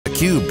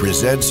theCUBE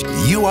presents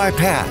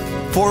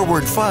UiPath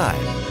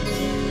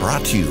Forward5.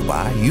 Brought to you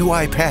by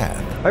UiPath.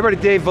 Hi everybody,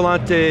 Dave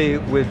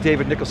Vellante with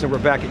David Nicholson. We're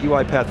back at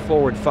UiPath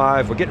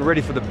Forward5. We're getting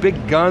ready for the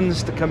big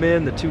guns to come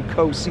in, the two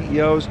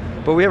co-CEOs,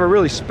 but we have a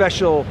really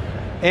special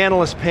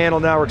analyst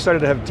panel now. We're excited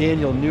to have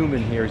Daniel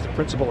Newman here. He's the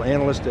principal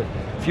analyst at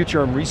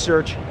Futurum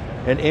Research,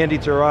 and Andy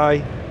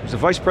Thurai, who's the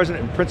vice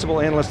president and principal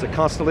analyst at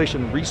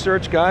Constellation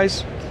Research.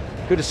 Guys,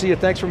 good to see you.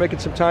 Thanks for making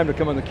some time to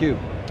come on theCUBE.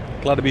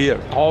 Glad to be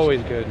here.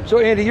 Always good. So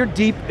Andy, you're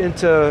deep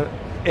into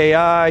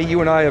AI.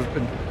 You and I have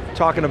been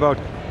talking about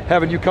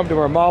having you come to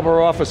our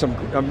Marlboro office.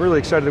 I'm really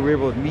excited that we were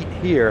able to meet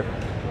here.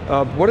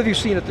 What have you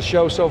seen at the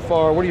show so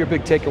far? What are your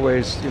big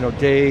takeaways,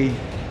 day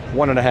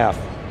 1.5?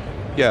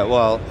 Yeah,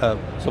 well,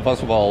 so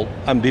first of all,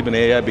 I'm deep in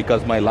AI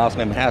because my last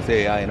name has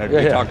AI in it.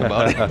 We talked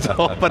about it.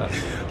 So,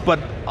 but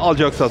all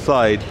jokes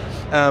aside,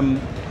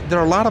 there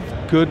are a lot of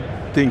good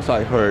things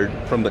I heard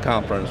from the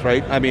conference,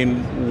 right? I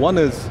mean, one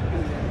is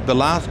the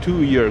last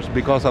 2 years,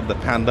 because of the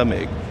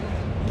pandemic,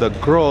 the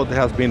growth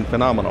has been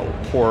phenomenal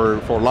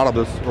for a lot of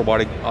this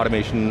robotic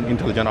automation,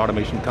 intelligent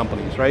automation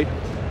companies, right?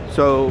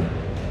 So,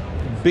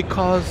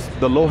 because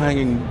the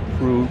low-hanging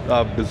fruit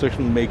of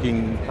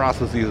decision-making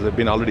processes have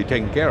been already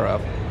taken care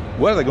of,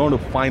 where are they going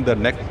to find their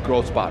next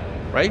growth spot,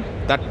 right?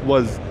 That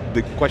was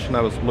the question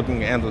I was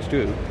looking at answers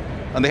to.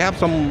 And they have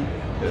some,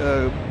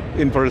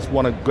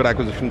 one a good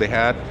acquisition they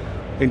had,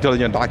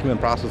 intelligent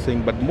document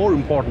processing, but more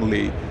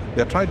importantly,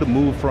 they're trying to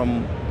move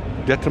from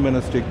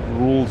deterministic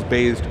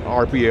rules-based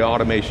RPA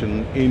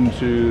automation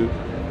into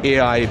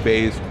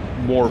AI-based,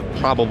 more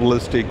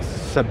probabilistic,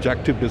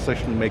 subjective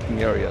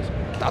decision-making areas.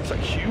 That's a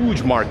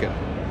huge market.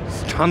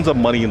 There's tons of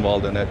money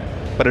involved in it,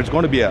 but it's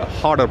going to be a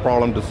harder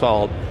problem to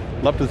solve.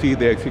 Love to see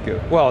they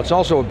execute. Well, it's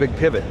also a big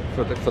pivot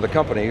for the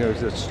company.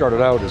 It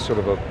started out as sort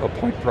of a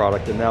point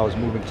product and now is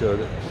moving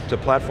to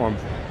platform.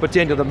 But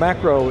Daniel, the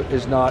macro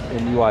is not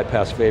in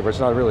UiPath's favor.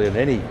 It's not really in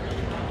any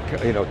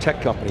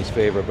tech company's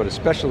favor, but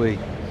especially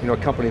a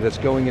company that's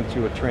going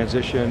into a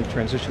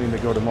transitioning to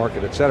go to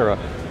market, et cetera.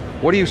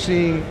 What are you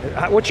seeing,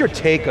 what's your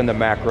take on the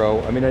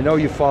macro? I mean, I know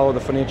you follow the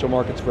financial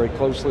markets very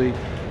closely.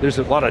 There's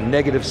a lot of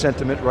negative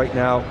sentiment right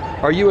now.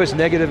 Are you as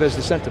negative as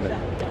the sentiment?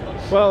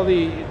 Well,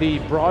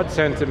 the broad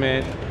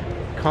sentiment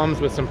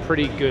comes with some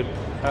pretty good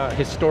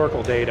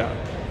historical data,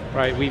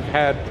 right? We've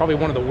had probably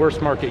one of the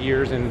worst market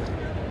years in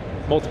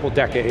multiple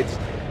decades.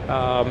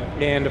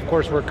 And of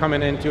course, we're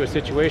coming into a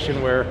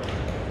situation where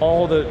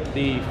all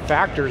the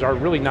factors are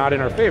really not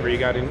in our favor. You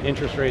got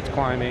interest rates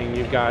climbing,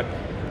 you've got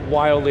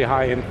wildly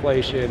high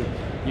inflation,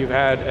 you've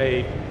had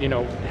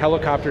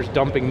helicopters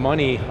dumping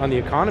money on the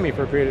economy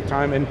for a period of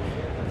time, and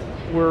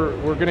we're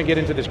going to get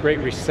into this great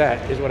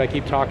reset, is what I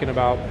keep talking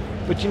about.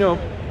 But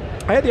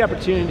I had the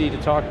opportunity to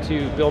talk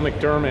to Bill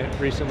McDermott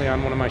recently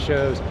on one of my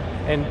shows,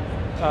 and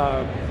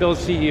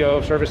Bill's CEO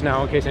of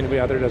ServiceNow, in case anybody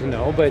out there doesn't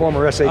know. But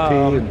former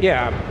SAP.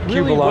 Yeah,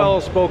 really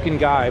well-spoken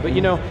guy. But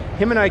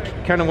him and I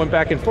kind of went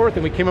back and forth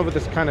and we came up with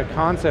this kind of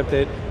concept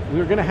that we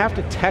were going to have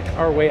to tech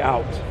our way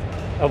out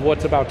of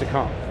what's about to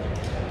come.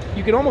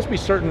 You can almost be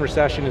certain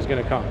recession is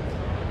going to come.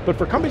 But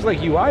for companies like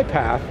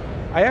UiPath,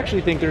 I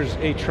actually think there's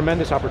a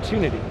tremendous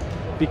opportunity,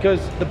 because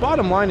the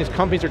bottom line is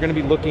companies are going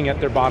to be looking at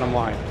their bottom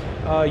line.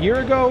 A year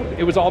ago,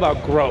 it was all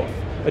about growth.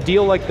 A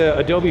deal like the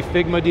Adobe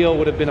Figma deal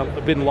would have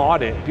been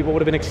lauded. People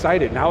would have been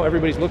excited. Now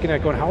everybody's looking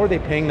at going, how are they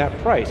paying that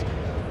price?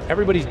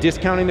 Everybody's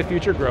discounting the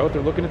future growth.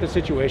 They're looking at the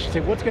situation,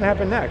 saying, what's going to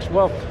happen next?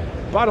 Well,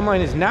 bottom line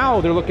is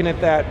now they're looking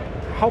at that,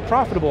 how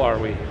profitable are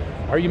we?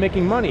 Are you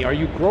making money? Are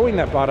you growing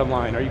that bottom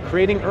line? Are you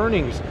creating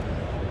earnings?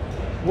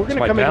 We're going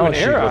to come into an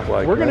era.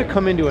 We're going to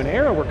come into an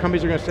era where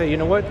companies are going to say, you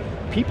know what?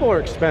 People are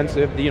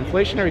expensive. The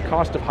inflationary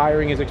cost of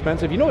hiring is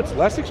expensive. You know what's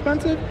less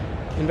expensive?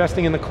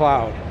 Investing in the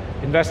cloud,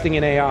 investing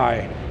in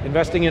AI,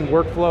 investing in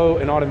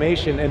workflow and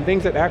automation and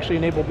things that actually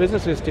enable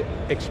businesses to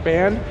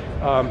expand,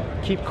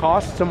 keep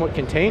costs somewhat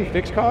contained,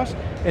 fixed costs,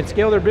 and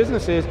scale their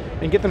businesses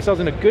and get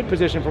themselves in a good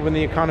position for when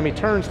the economy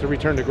turns to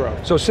return to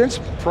growth. So since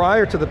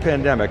prior to the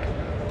pandemic,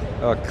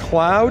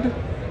 cloud,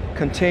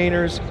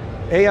 containers,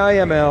 AI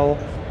ML,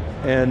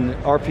 and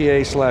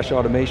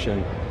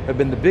RPA/automation have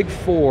been the big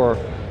four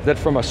that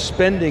from a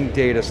spending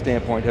data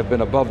standpoint have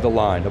been above the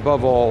line,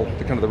 above all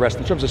the rest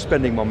in terms of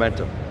spending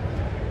momentum.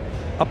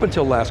 Up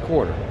until last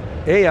quarter,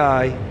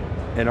 AI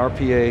and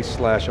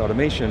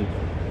RPA/automation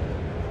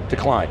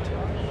declined.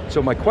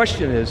 So my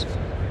question is,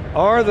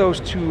 are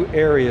those two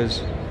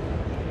areas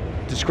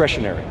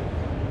discretionary?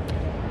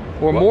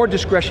 Or more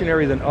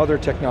discretionary than other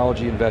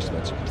technology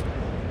investments?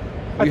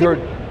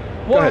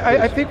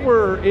 I think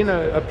we're in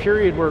a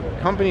period where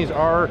companies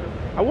are,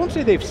 I won't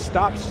say they've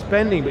stopped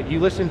spending, but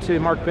you listen to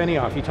Mark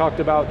Benioff, he talked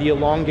about the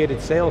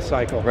elongated sales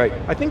cycle. Right.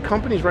 I think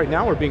companies right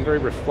now are being very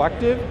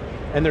reflective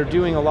and they're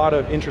doing a lot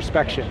of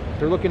introspection.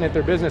 They're looking at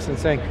their business and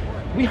saying,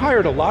 we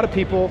hired a lot of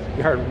people,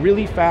 we hired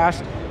really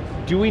fast,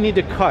 do we need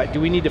to cut, do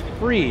we need to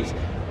freeze?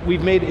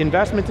 We've made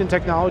investments in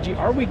technology,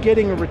 are we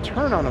getting a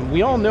return on them?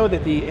 We all know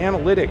that the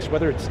analytics,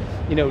 whether it's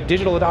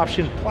digital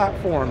adoption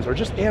platforms or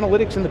just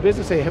analytics in the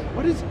business, say,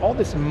 what is all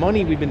this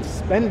money we've been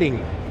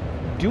spending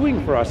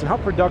doing for us and how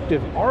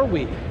productive are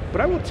we?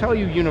 But I will tell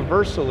you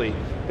universally,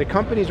 that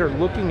companies are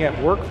looking at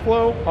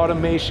workflow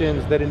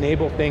automations that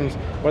enable things,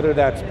 whether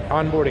that's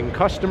onboarding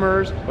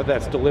customers, whether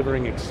that's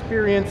delivering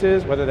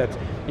experiences, whether that's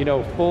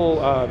full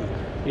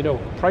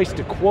price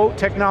to quote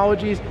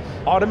technologies.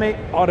 Automate,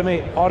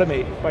 automate,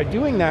 automate. By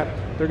doing that,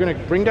 they're going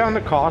to bring down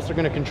the cost, they're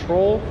going to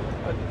control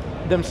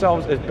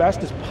themselves as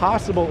best as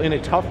possible in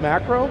a tough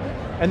macro,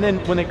 and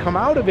then when they come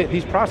out of it,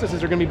 these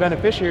processes are going to be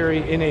beneficiary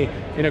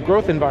in a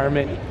growth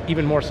environment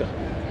even more so.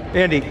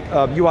 Andy,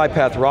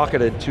 UiPath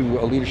rocketed to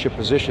a leadership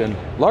position,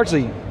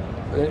 largely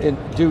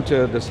due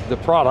to the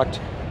product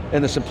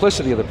and the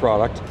simplicity of the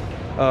product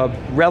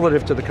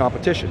relative to the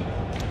competition.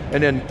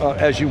 And then,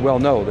 as you well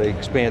know, they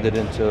expanded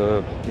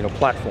into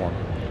platform.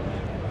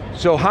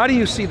 So how do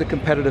you see the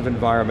competitive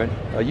environment?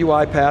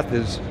 UiPath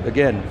is,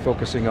 again,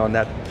 focusing on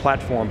that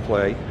platform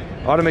play.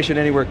 Automation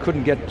Anywhere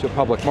couldn't get to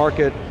public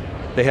market.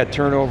 They had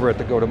turnover at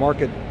the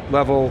go-to-market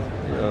level.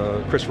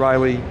 Chris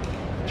Riley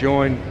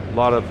joined, a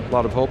lot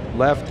of hope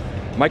left.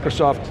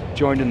 Microsoft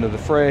joined into the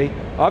fray.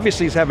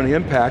 Obviously it's having an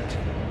impact.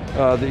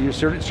 You're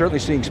certainly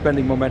seeing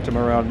spending momentum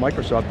around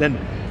Microsoft. Then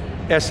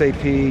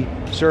SAP,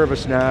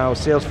 ServiceNow,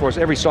 Salesforce,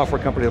 every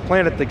software company on the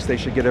planet thinks they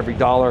should get every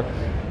dollar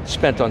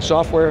spent on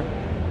software.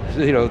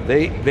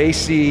 They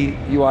see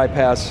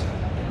UiPath's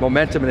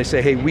momentum and they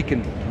say, hey, we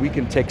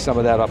can take some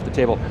of that off the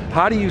table.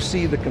 How do you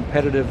see the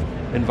competitive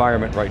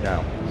environment right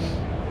now?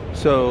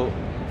 So,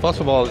 first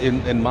of all,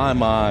 in my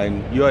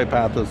mind,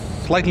 UiPath is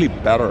slightly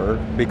better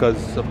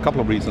because of a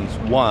couple of reasons.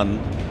 One,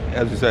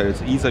 as you said,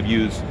 it's ease of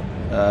use.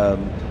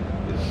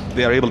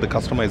 They are able to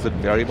customize it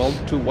very well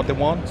to what they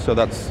want, so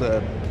that's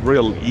a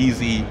real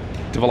easy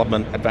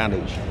development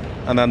advantage.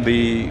 And then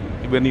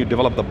when you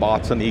develop the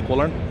bots and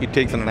equivalent, it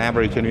takes an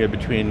average anywhere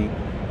between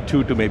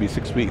 2 to maybe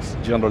 6 weeks,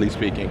 generally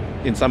speaking.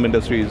 In some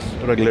industries,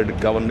 regulated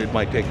government, it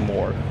might take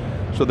more.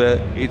 So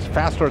it's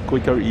faster,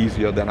 quicker,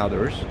 easier than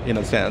others, in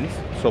a sense,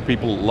 so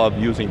people love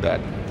using that.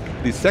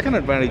 The second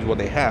advantage what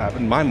they have,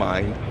 in my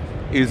mind,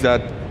 is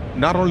that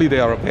not only they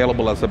are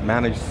available as a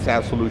managed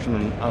SaaS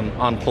solution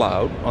on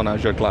cloud, on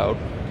Azure Cloud,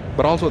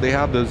 but also they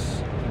have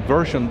this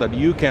version that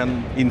you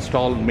can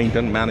install,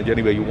 maintain, manage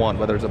anywhere you want,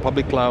 whether it's a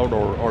public cloud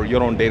or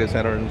your own data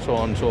center and so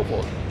on and so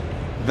forth.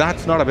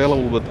 That's not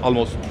available with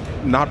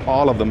not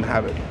all of them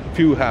have it.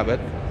 Few have it,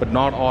 but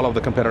not all of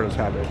the competitors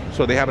have it.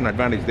 So they have an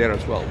advantage there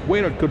as well.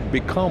 Where it could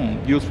become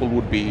useful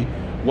would be,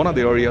 one of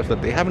the areas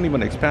that they haven't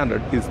even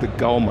expanded is the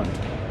government.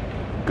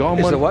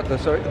 Is the what,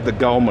 sorry? The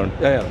government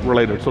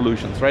related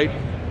solutions, right?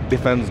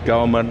 Defense,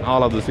 government,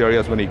 all of these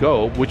areas when you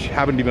go, which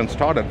haven't even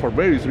started for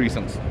various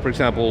reasons. For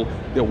example,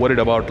 they're worried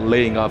about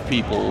laying off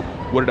people,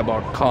 worried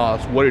about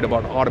costs, worried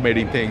about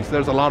automating things.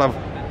 There's a lot of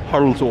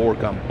hurdles to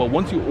overcome. But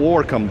once you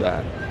overcome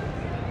that,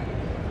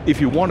 if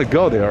you want to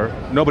go there,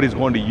 nobody's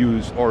going to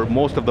use, or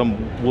most of them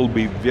will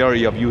be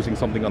wary of using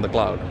something on the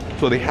cloud.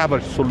 So they have a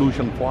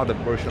solution for that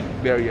version,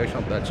 variation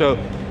of that. So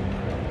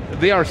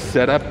they are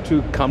set up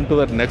to come to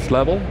that next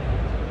level.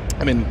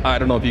 I mean, I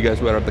don't know if you guys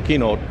were at the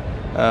keynote.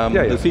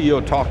 The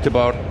CEO talked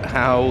about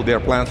how their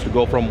plans to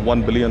go from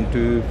 1 billion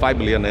to 5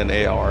 billion in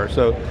AR.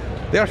 So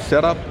they are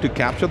set up to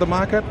capture the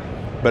market.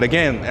 But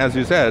again, as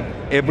you said,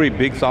 every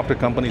big software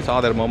company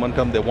saw their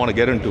momentum, they want to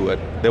get into it,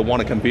 they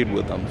want to compete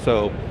with them,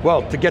 so.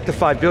 Well, to get to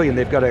 5 billion,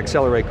 they've got to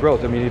accelerate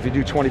growth. I mean, if you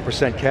do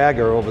 20% CAGR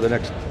over the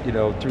next,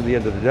 through the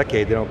end of the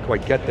decade, they don't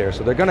quite get there.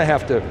 So they're going to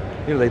have to,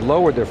 they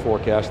lowered their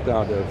forecast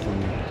down to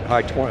from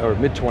high 20, or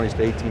mid 20s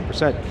to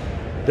 18%.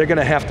 They're going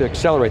to have to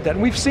accelerate that,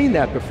 and we've seen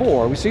that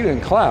before. We've seen it in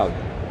cloud,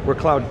 where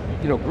cloud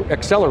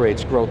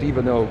accelerates growth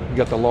even though you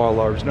got the law of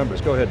large numbers.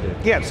 Go ahead,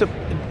 Dave. Yeah, so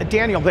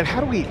Daniel, then how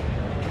do we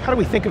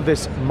think of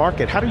this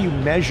market? How do you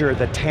measure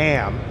the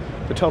TAM,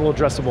 the total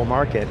addressable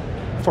market,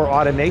 for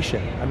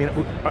automation? I mean,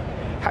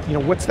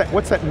 what's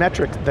that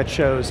metric that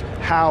shows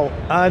how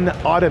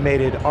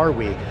unautomated are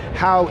we?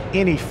 How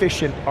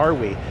inefficient are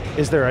we?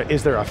 Is there a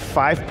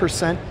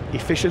 5%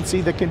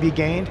 efficiency that can be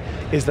gained?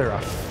 Is there a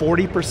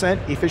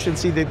 40%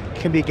 efficiency that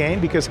can be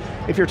gained? Because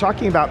if you're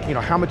talking about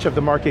how much of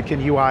the market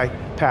can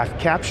UiPath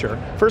capture,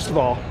 first of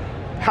all,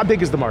 how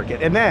big is the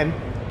market? And then,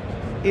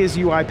 is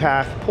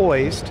UiPath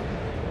poised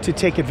to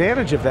take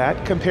advantage of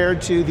that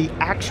compared to the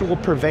actual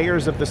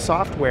purveyors of the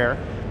software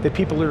that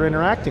people are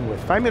interacting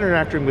with? If I'm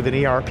interacting with an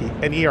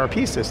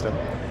ERP system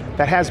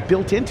that has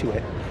built into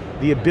it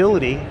the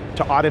ability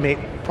to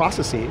automate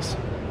processes,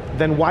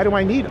 then why do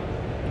I need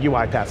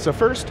UiPath? So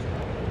first,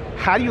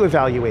 how do you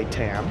evaluate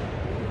TAM?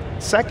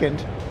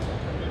 Second,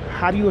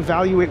 how do you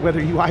evaluate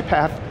whether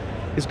UiPath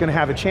is going to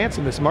have a chance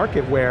in this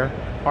market where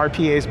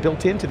RPA is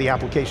built into the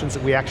applications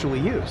that we actually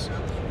use?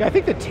 Yeah, I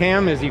think the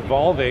TAM is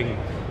evolving,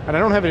 and I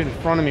don't have it in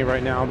front of me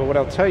right now, but what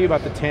I'll tell you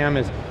about the TAM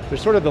is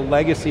there's sort of the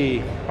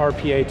legacy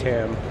RPA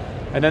TAM,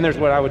 and then there's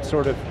what I would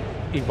sort of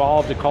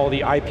evolve to call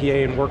the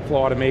IPA and workflow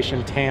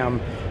automation TAM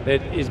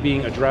that is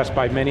being addressed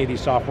by many of these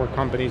software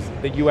companies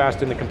that you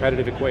asked in the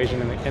competitive equation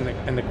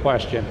and the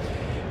question.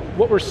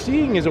 What we're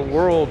seeing is a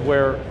world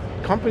where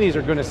companies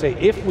are going to say,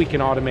 if we can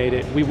automate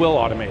it, we will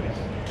automate it.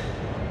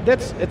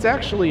 It's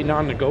actually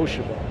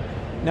non-negotiable.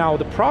 Now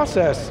the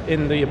process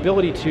and the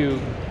ability to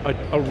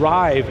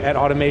arrive at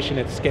automation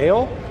at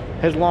scale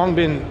has long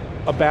been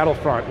a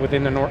battlefront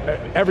within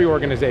every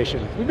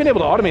organization. We've been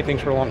able to automate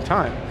things for a long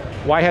time.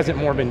 Why hasn't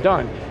more been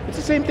done? It's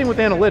the same thing with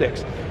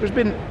analytics. There's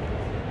been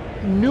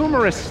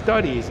numerous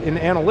studies in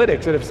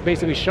analytics that have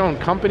basically shown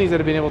companies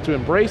that have been able to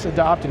embrace,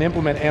 adopt, and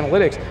implement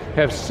analytics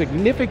have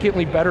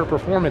significantly better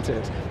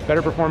performances.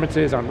 Better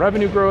performances on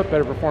revenue growth,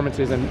 better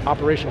performances in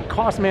operational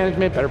cost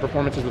management, better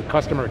performances with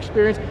customer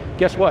experience.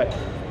 Guess what?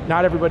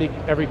 Not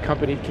every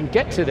company can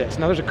get to this.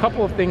 Now there's a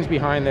couple of things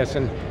behind this,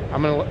 and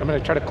I'm going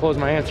to try to close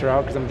my answer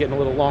out because I'm getting a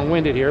little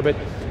long-winded here, but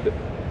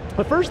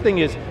the first thing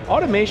is,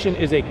 automation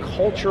is a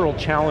cultural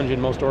challenge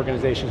in most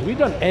organizations. We've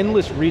done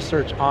endless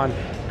research on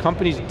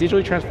companies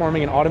digitally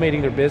transforming and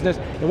automating their business,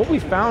 and what we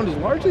found is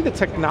largely the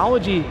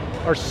technology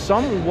are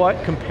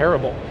somewhat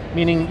comparable.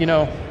 Meaning,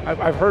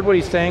 I've heard what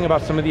he's saying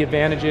about some of the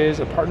advantages,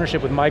 a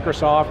partnership with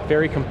Microsoft,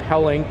 very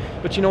compelling,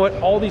 but you know what,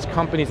 all these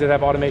companies that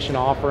have automation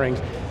offerings,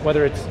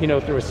 whether it's through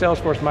a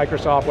Salesforce,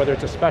 Microsoft, whether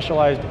it's a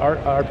specialized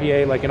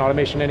RPA like an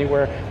Automation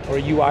Anywhere or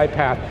a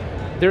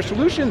UiPath, their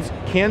solutions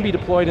can be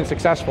deployed and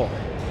successful.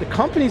 The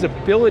company's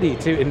ability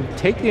to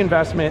take the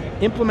investment,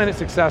 implement it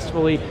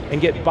successfully, and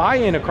get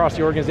buy-in across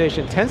the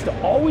organization tends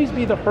to always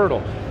be the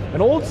hurdle.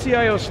 An old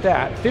CIO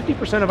stat,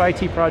 50% of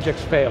IT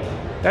projects fail.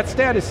 That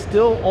stat is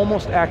still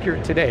almost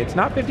accurate today. It's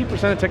not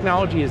 50% of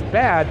technology is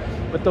bad,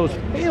 but those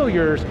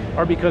failures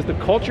are because the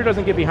culture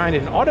doesn't get behind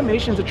it, and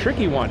automation's a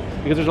tricky one,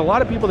 because there's a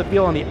lot of people that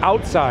feel on the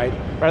outside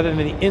rather than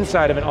the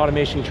inside of an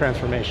automation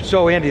transformation.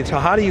 So Andy, so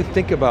how do you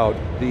think about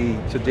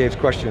to Dave's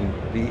question,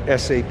 the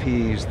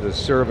SAPs, the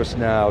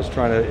ServiceNows,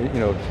 trying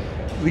to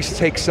at least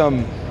take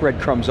some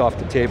breadcrumbs off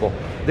the table?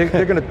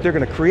 They're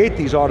going to create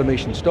these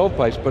automation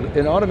stovepipes, but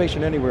an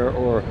Automation Anywhere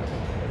or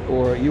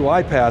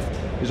UiPath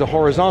is a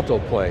horizontal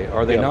play,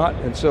 are they not?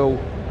 And so,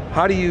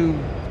 how do you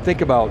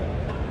think about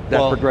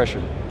that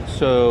progression?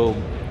 So,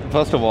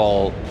 first of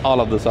all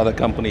of these other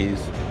companies,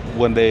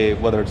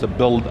 whether it's a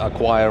build,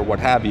 acquire, what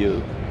have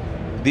you,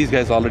 these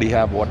guys already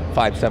have,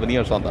 5-7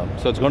 years on them.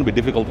 So it's going to be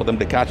difficult for them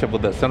to catch up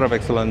with the center of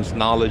excellence,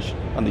 knowledge,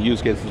 and the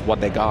use cases,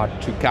 what they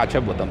got to catch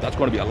up with them. That's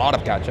going to be a lot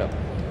of catch up.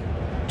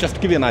 Just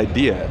to give you an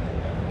idea,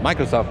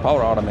 Microsoft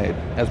Power Automate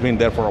has been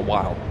there for a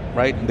while,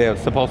 right? They're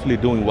supposedly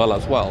doing well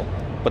as well,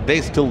 but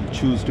they still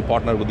choose to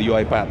partner with the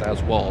UiPath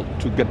as well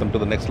to get them to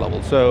the next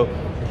level. So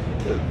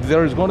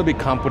there is going to be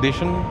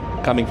competition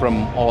coming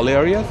from all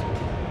areas,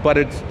 but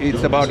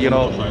it's about,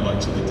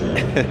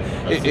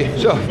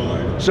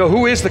 So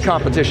who is the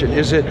competition?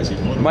 Is it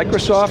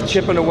Microsoft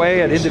chipping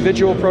away at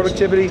individual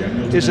productivity?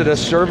 Is it a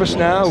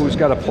ServiceNow who's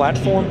got a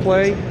platform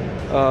play?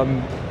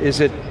 Is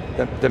it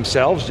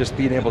themselves just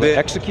being able to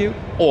execute?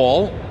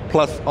 All,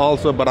 plus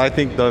also, but I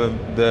think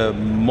the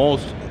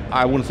most,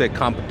 I wouldn't say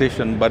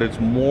competition, but it's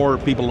more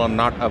people are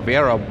not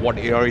aware of what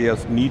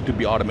areas need to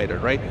be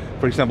automated, right?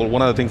 For example,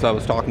 one of the things I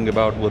was talking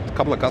about with a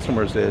couple of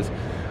customers is,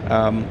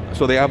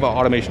 so they have an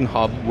automation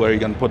hub where you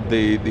can put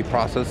the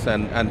process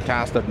and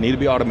tasks that need to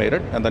be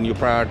automated, and then you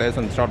prioritize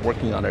and start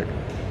working on it.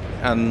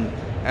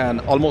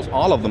 And almost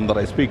all of them that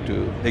I speak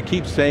to, they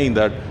keep saying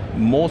that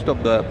most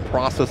of the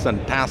process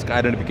and task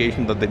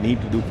identification that they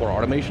need to do for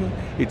automation,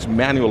 it's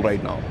manual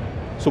right now.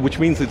 So which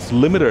means it's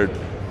limited.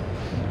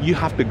 You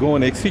have to go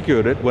and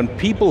execute it. When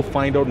people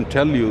find out and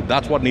tell you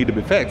that's what needs to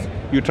be fixed,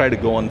 you try to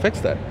go and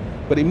fix that.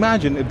 But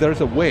imagine if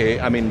there's a way,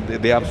 I mean,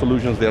 they have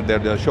solutions they're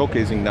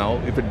showcasing now,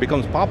 if it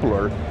becomes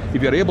popular,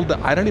 if you're able to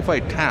identify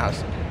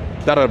tasks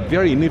that are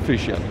very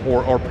inefficient,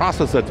 or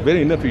process that's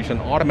very inefficient,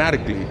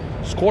 automatically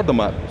score them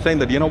up, saying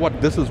that, you know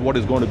what, this is what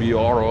is going to be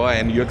your ROI,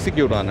 and you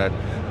execute on it,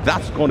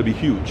 that's going to be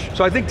huge.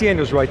 So I think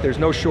Daniel's right, there's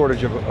no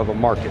shortage of a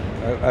market.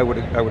 I would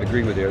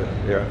agree with you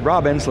there.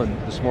 Rob Enslin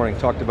this morning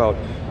talked about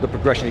the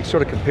progression. He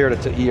sort of compared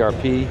it to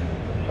ERP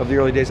of the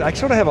early days. I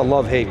sort of have a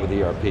love-hate with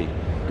ERP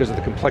because of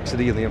the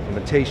complexity of the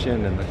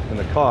implementation and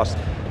the cost.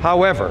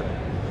 However,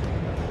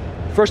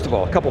 first of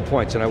all, a couple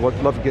points, and I would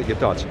love to get your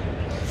thoughts.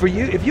 For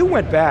you, if you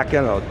went back,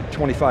 I don't know,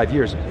 25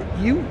 years,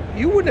 you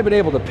wouldn't have been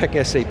able to pick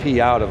SAP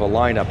out of a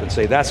lineup and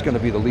say that's going to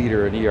be the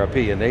leader in ERP,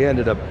 and they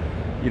ended up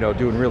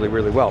doing really,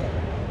 really well.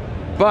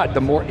 But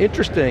the more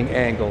interesting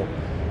angle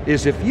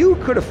is if you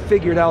could have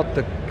figured out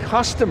the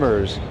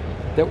customers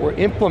that were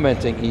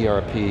implementing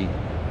ERP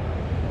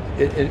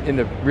in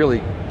a really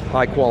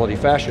high quality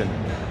fashion,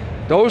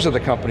 those are the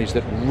companies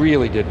that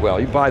really did well.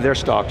 You buy their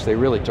stocks, they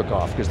really took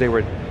off because they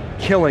were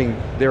killing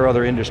their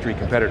other industry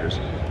competitors.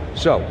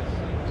 So,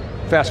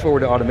 fast forward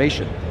to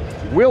automation.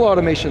 Will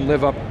automation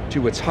live up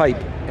to its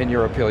hype, in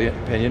your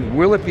opinion?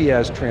 Will it be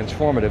as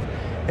transformative?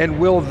 And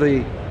will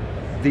the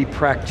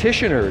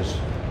practitioners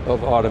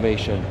of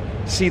automation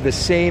see the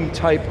same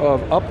type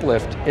of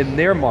uplift in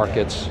their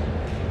markets,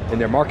 in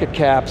their market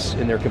caps,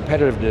 in their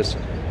competitiveness,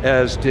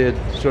 as did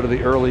sort of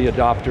the early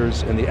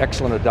adopters and the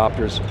excellent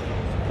adopters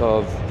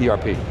of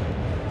ERP?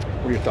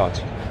 What are your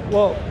thoughts?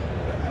 Well,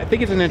 I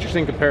think it's an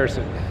interesting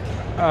comparison.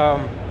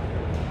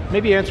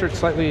 Maybe answer it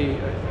slightly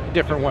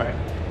different way.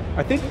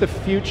 I think the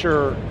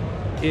future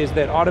is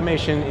that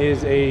automation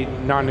is a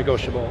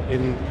non-negotiable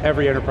in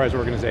every enterprise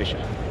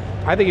organization.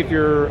 I think if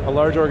you're a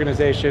large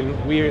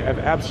organization, we have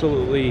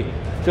absolutely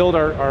filled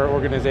our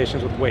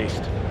organizations with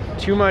waste.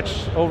 Too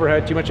much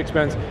overhead, too much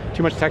expense,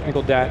 too much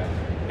technical debt,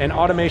 and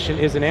automation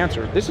is an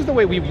answer. This is the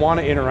way we want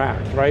to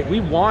interact, right? We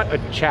want a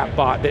chat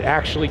bot that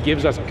actually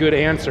gives us good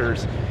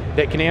answers,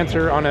 that can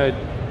answer on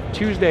a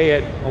Tuesday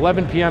at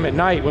 11 p.m. at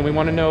night when we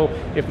want to know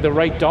if the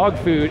right dog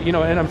food, and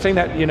I'm saying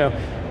that,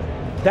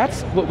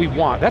 that's what we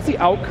want. That's the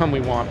outcome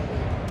we want.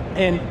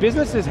 And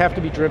businesses have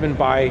to be driven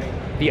by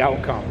the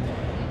outcome.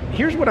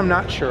 Here's what I'm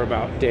not sure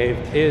about, Dave,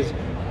 is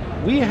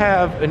we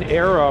have an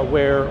era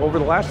where over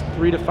the last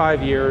 3 to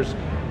 5 years,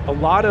 a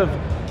lot of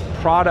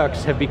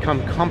products have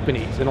become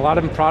companies, and a lot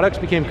of products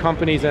became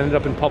companies and ended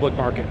up in public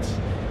markets.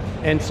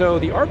 And so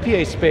the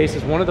RPA space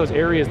is one of those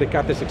areas that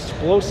got this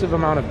explosive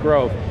amount of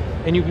growth.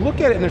 And you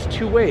look at it and there's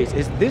two ways.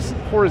 Is this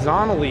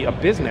horizontally a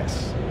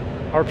business,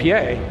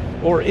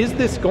 RPA, or is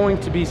this going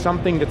to be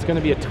something that's going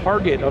to be a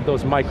target of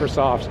those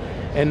Microsofts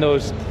and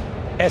those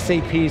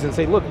SAPs and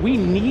say, look, we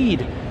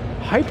need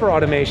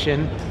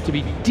hyper-automation to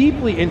be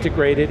deeply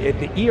integrated at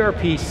the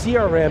ERP,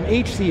 CRM,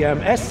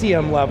 HCM,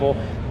 SCM level.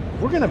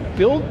 We're going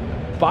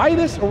to buy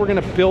this or we're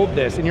going to build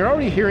this, and you're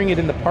already hearing it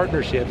in the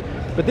partnerships,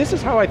 but this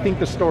is how I think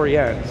the story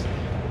ends.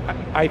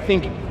 I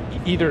think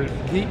either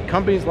the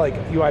companies like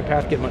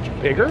UiPath get much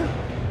bigger,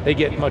 they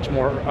get much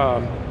more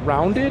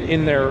rounded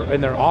in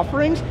their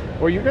offerings,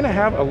 or you're going to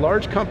have a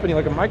large company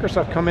like a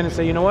Microsoft come in and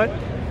say, you know what,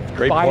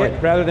 buy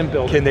it rather than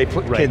build it.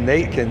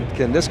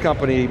 Can this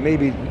company,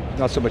 maybe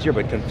not so much here,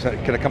 but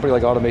can a company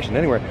like Automation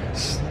Anywhere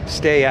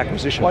stay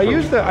acquisition? Well,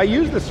 I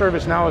use the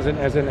service now as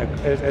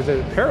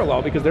a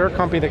parallel, because they're a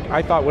company that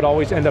I thought would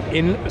always end up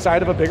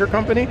inside of a bigger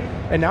company,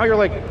 and now you're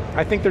like,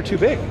 I think they're too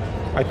big.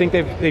 I think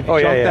they've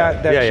jumped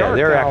that shark. Yeah,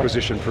 they're now.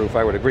 acquisition proof,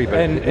 I would agree,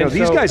 but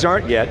these guys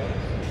aren't yet,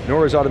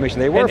 nor is Automation.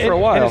 They were for a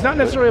while. And it's not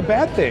necessarily a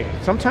bad thing.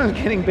 Sometimes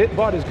getting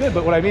bought is good,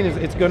 but what I mean is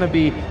it's going to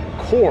be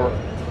core.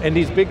 And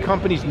these big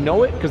companies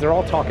know it because they're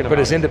all talking about it. But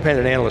as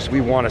independent analysts,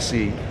 we want to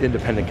see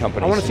independent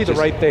companies. I want to see the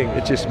right thing.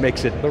 It just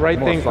makes it the right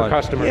more thing fun. for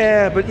customers.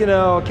 Yeah, but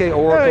okay,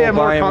 Oracle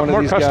buying one of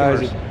these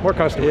guys. More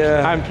customers,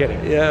 yeah, I'm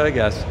kidding. Yeah, I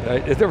guess.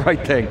 It's the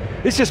right thing.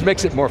 It just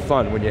makes it more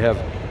fun when you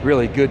have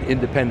really good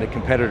independent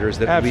competitors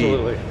that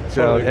lead.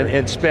 So,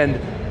 and spend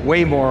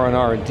way more on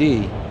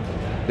R&D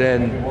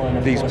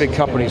than these big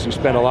companies who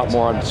spend a lot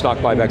more on stock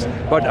buybacks.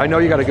 But I know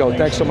you got to go.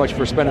 Thanks so much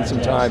for spending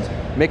some time,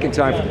 making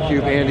time for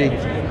theCUBE.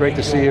 Andy, great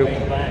to see you.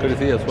 Good to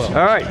see you as well.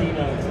 All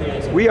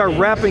right, we are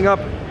wrapping up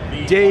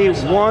day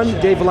one.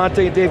 Dave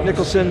Vellante and Dave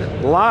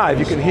Nicholson live.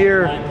 You can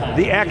hear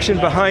the action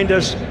behind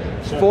us.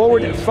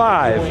 Forward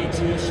 5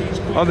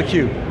 on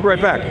theCUBE. We'll be right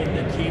back.